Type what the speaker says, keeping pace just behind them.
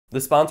The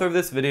sponsor of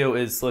this video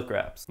is Slick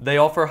Wraps. They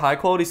offer high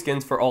quality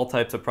skins for all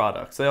types of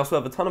products. They also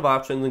have a ton of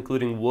options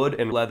including wood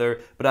and leather,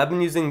 but I've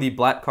been using the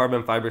black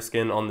carbon fiber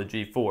skin on the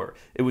G4.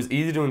 It was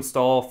easy to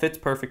install, fits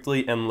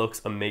perfectly, and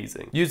looks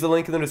amazing. Use the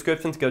link in the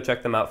description to go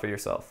check them out for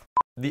yourself.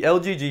 The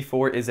LG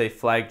G4 is a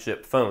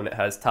flagship phone. It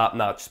has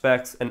top-notch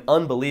specs, an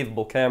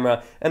unbelievable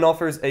camera, and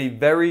offers a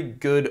very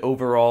good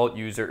overall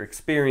user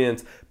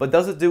experience, but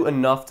does it do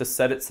enough to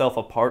set itself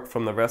apart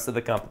from the rest of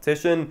the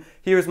competition?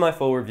 Here's my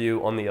full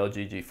review on the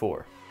LG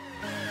G4.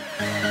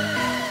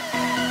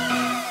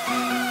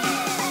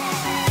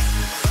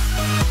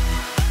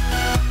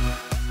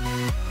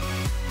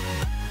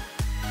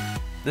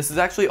 This is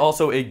actually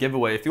also a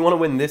giveaway. If you want to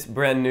win this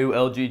brand new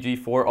LG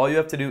G4, all you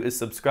have to do is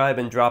subscribe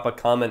and drop a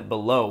comment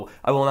below.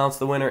 I will announce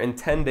the winner in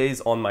 10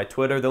 days on my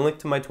Twitter. The link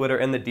to my Twitter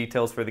and the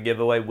details for the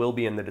giveaway will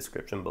be in the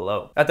description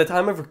below. At the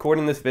time of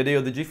recording this video,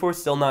 the G4 is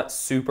still not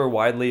super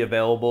widely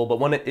available, but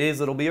when it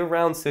is, it'll be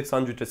around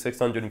 $600 to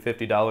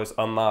 $650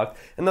 unlocked,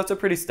 and that's a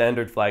pretty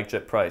standard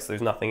flagship price.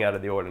 There's nothing out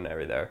of the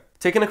ordinary there.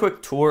 Taking a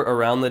quick tour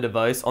around the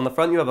device, on the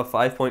front you have a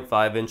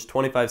 5.5-inch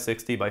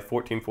 2560 by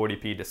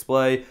 1440p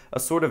display, a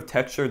sort of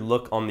textured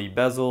look on the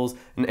bezels,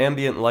 an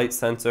ambient light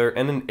sensor,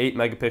 and an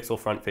 8-megapixel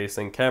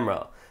front-facing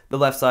camera. The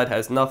left side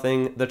has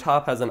nothing, the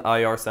top has an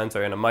IR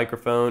sensor and a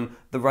microphone,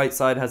 the right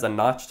side has a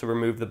notch to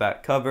remove the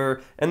back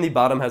cover, and the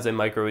bottom has a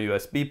micro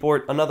USB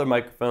port, another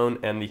microphone,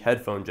 and the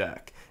headphone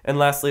jack. And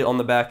lastly, on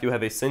the back you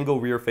have a single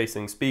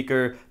rear-facing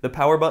speaker, the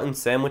power button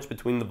sandwiched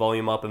between the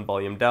volume up and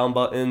volume down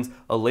buttons,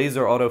 a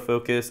laser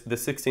autofocus, the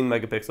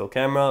 16-megapixel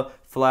camera,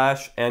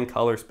 flash, and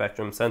color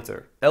spectrum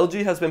sensor.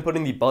 LG has been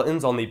putting the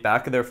buttons on the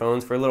back of their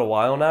phones for a little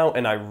while now,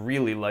 and I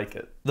really like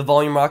it. The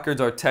volume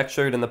rockers are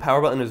textured and the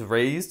power button is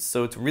raised,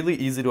 so it's really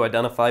easy to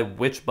identify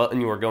which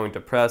button you are going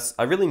to press.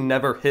 I really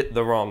never hit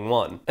the wrong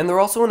one. And they're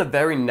also in a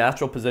very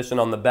natural position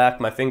on the back.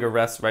 My finger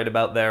rests right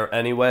about there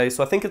anyway,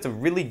 so I think it's a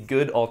really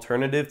good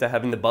alternative to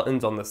having the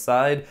buttons on the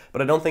side,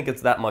 but I don't think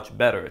it's that much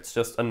better. It's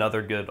just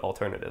another good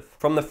alternative.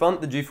 From the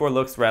front, the G4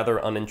 looks rather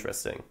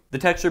uninteresting. The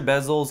textured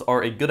bezels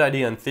are a good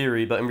idea in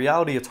theory, but in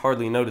reality it's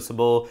hardly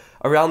noticeable.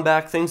 Around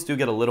back, things do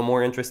get a little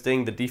more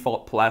interesting. The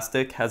default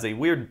plastic has a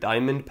weird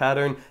diamond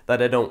pattern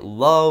that I don't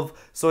love,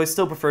 so I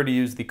still prefer to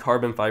use the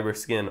carbon fiber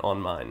skin on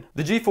mine.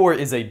 The G4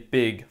 is a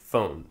big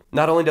phone.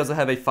 Not only does it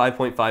have a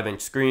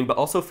 5.5-inch screen, but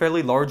also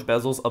fairly large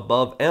bezels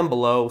above and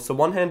below, so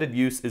one-handed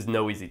use is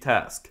no easy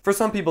task. For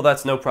some people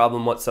that's no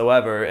problem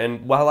whatsoever,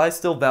 and while I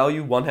still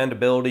value one-hand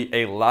ability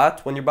a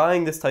lot, when you're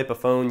buying this type of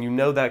phone, you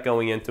know that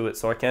going into it,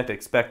 so I can't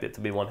expect it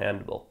to be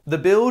one-handable. The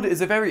build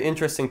is a very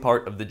interesting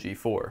part of the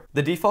G4.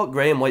 The default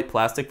gray and white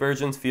plastic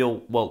versions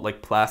feel, well,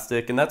 like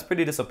plastic, and that's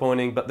pretty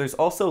disappointing, but there's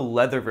also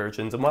leather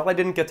versions, and while I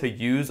didn't get to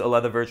use a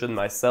leather version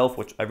myself,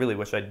 which I really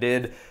wish I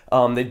did,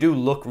 they do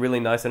look really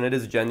nice, and it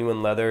is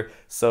genuine leather,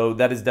 so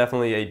that is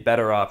definitely a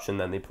better option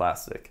than the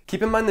plastic.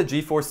 Keep in mind the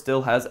G4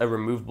 still has a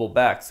removable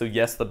back, so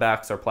yes, the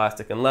backs are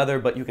plastic and leather,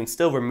 but you can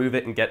still remove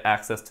it and get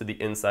access to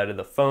the inside of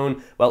the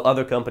phone, while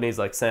other companies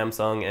like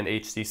Samsung and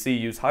HTC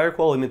use higher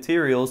quality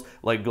materials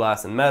like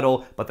glass and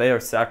metal, but they are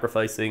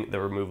sacrificing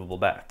the removable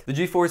back. The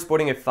G4 is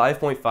sporting a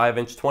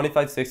 5.5-inch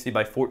 2560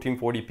 by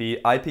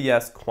 1440p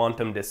IPS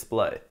quantum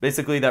display.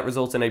 Basically, that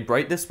results in a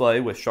bright display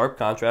with sharp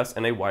contrast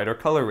and a wider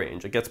color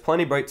range. It gets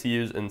plenty bright to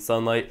use in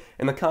sunlight,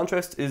 and the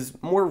contrast is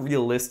more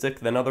realistic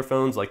than other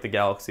phones like the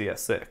Galaxy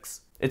S6.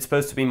 It's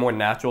supposed to be more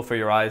natural for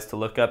your eyes to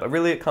look at, but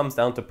really it comes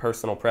down to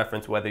personal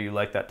preference whether you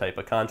like that type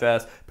of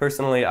contrast.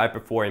 Personally, I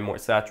prefer a more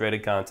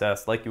saturated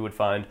contrast like you would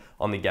find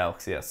on the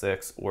Galaxy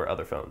S6 or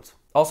other phones.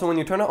 Also, when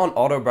you turn it on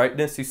auto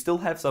brightness, you still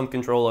have some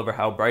control over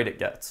how bright it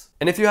gets.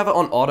 And if you have it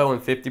on auto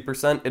and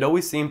 50%, it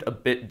always seemed a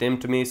bit dim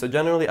to me, so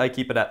generally I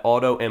keep it at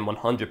auto and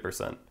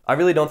 100%. I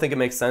really don't think it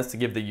makes sense to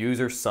give the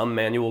user some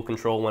manual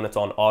control when it's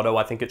on auto.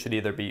 I think it should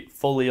either be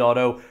fully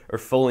auto or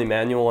fully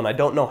manual, and I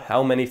don't know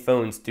how many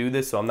phones do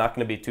this, so I'm not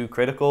going to be too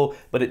critical,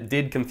 but it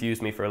did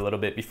confuse me for a little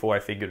bit before I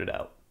figured it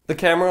out. The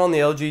camera on the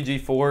LG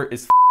G4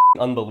 is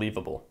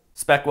unbelievable.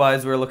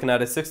 Spec-wise, we're looking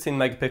at a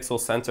 16-megapixel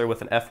sensor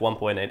with an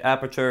f1.8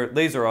 aperture,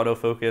 laser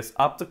autofocus,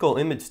 optical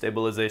image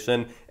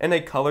stabilization, and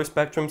a color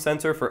spectrum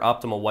sensor for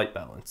optimal white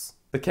balance.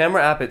 The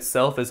camera app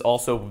itself is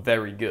also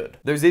very good.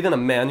 There's even a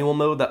manual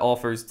mode that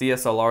offers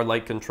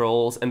DSLR-like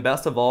controls, and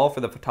best of all, for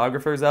the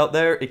photographers out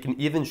there, it can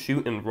even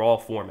shoot in RAW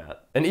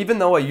format. And even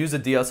though I use a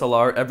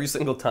DSLR every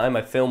single time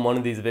I film one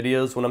of these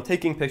videos, when I'm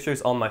taking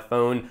pictures on my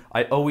phone,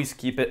 I always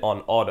keep it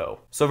on auto.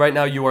 So right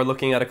now you are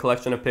looking at a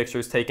collection of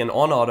pictures taken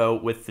on auto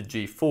with the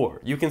G4.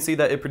 You can see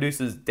that it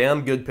produces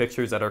damn good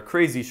pictures that are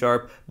crazy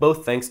sharp,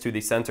 both thanks to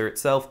the sensor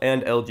itself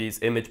and LG's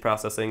image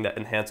processing that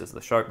enhances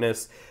the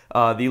sharpness.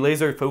 The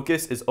laser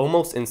focus is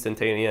almost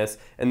instantaneous,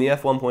 and the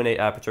f1.8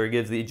 aperture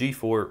gives the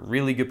G4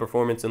 really good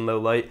performance in low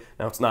light.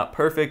 Now it's not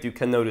perfect, you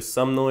can notice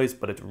some noise,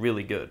 but it's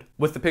really good.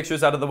 With the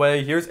pictures out of the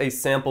way, here's a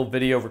sample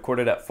video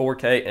recorded at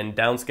 4K and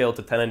downscaled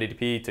to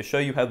 1080p to show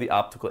you how the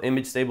optical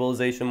image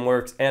stabilization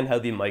works and how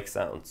the mic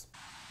sounds.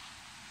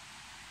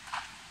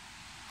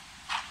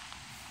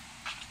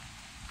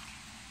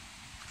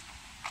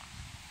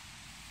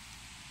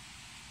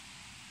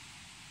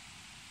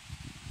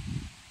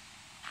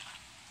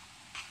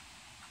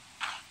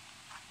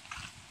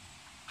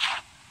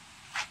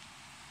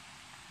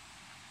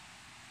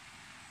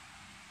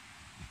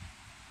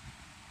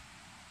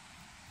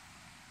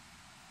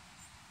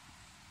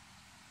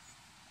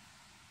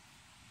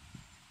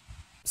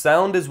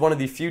 Sound is one of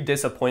the few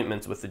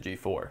disappointments with the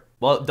G4.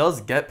 While it does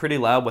get pretty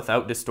loud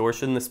without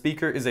distortion, the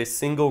speaker is a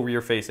single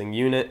rear-facing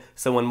unit,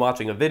 so when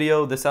watching a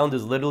video, the sound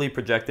is literally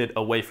projected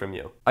away from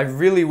you. I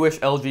really wish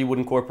LG would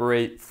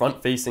incorporate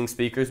front-facing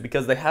speakers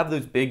because they have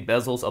those big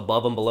bezels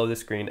above and below the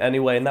screen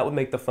anyway, and that would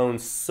make the phone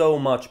so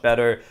much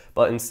better,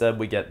 but instead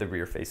we get the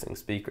rear-facing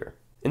speaker.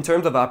 In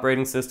terms of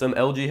operating system,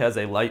 LG has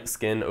a light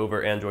skin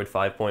over Android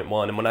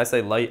 5.1, and when I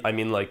say light, I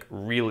mean like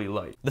really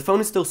light. The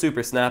phone is still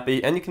super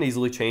snappy, and you can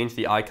easily change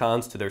the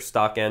icons to their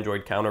stock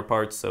Android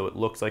counterparts, so it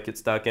looks like it's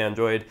stock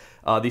Android.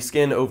 The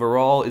skin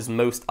overall is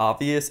most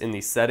obvious in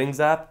the settings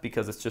app,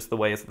 because it's just the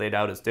way it's laid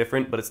out is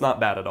different, but it's not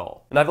bad at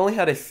all. And I've only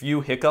had a few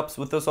hiccups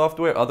with the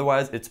software,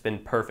 otherwise it's been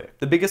perfect.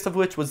 The biggest of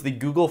which was the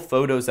Google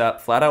Photos app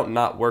flat out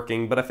not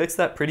working, but I fixed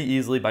that pretty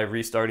easily by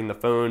restarting the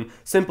phone.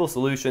 Simple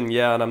solution,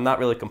 yeah, and I'm not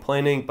really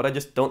complaining, but I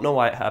just don't know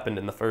why it happened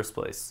in the first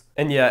place.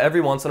 And yeah,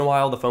 every once in a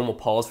while the phone will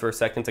pause for a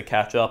second to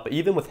catch up, but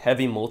even with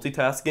heavy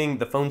multitasking,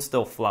 the phone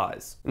still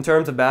flies. In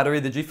terms of battery,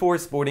 the G4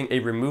 is sporting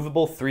a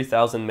removable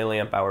 3000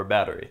 mAh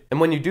battery.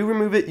 And when you do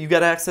remove it, you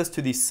get access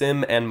to the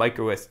SIM and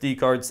microSD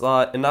card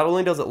slot, and not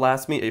only does it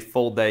last me a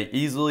full day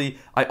easily,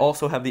 I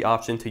also have the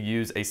option to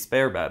use a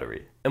spare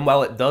battery. And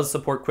while it does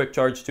support Quick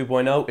Charge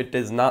 2.0, it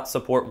does not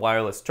support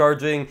wireless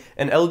charging,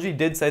 and LG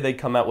did say they'd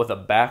come out with a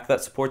back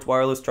that supports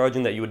wireless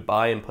charging that you would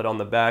buy and put on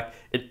the back.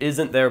 It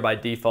isn't there by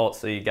default,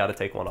 so you gotta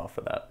take one off for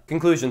that.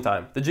 Conclusion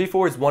time. The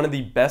G4 is one of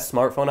the best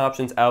smartphone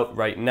options out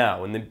right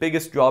now, and the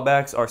biggest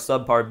drawbacks are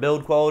subpar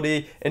build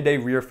quality and a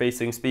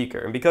rear-facing speaker.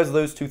 And because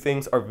those two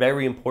things are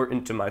very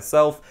important to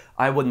myself,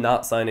 I would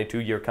not sign a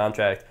 2-year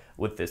contract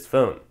with this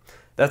phone.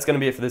 That's gonna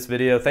be it for this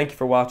video. Thank you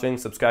for watching,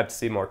 subscribe to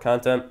see more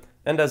content,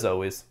 and as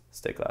always,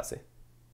 stay classy.